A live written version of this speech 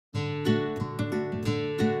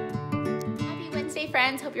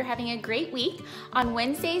friends, hope you're having a great week. On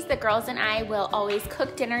Wednesdays, the girls and I will always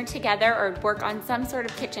cook dinner together or work on some sort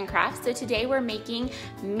of kitchen craft. So today we're making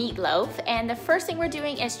meatloaf, and the first thing we're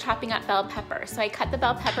doing is chopping up bell pepper. So I cut the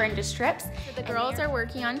bell pepper into strips. So the girls are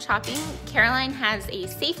working on chopping. Caroline has a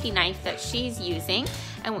safety knife that she's using,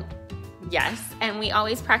 and and we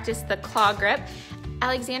always practice the claw grip.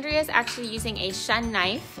 Alexandria is actually using a shun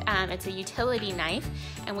knife. It's a utility knife,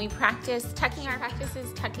 and we practice tucking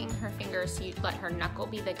her fingers, so you let her knuckle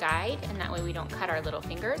be the guide, and that way we don't cut our little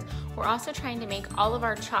fingers. We're also trying to make all of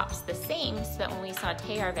our chops the same so that when we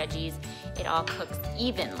saute our veggies, it all cooks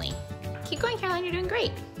evenly. Keep going, Caroline, you're doing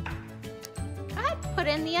great. Go ahead, put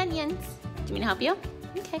in the onions. Do you want me to help you?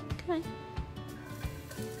 Okay, come on.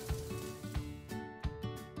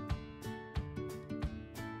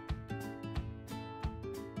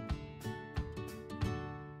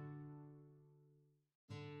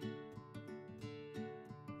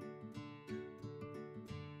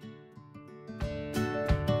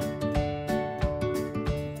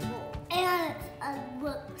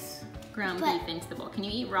 Ground beef into the bowl. Can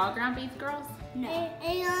you eat raw ground beef, girls? No.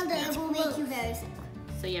 And it will make you very sick.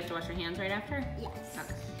 So you have to wash your hands right after? Yes.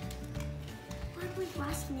 Okay. Why would you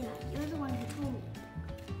ask me that? You're the one who told me.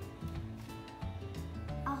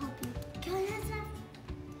 I'll help you. Can I have that?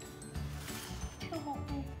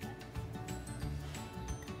 Help me.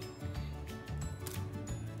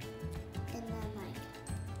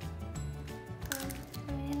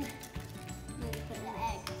 And then put the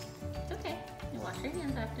egg. It's okay. You wash your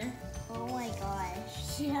hands after. Oh my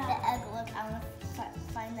gosh. Yeah. The egg, look, I want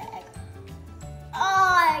to find the egg.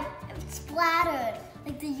 Oh, it splattered.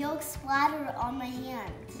 Like the yolk splattered on my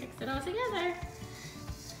hands. Mix it all together.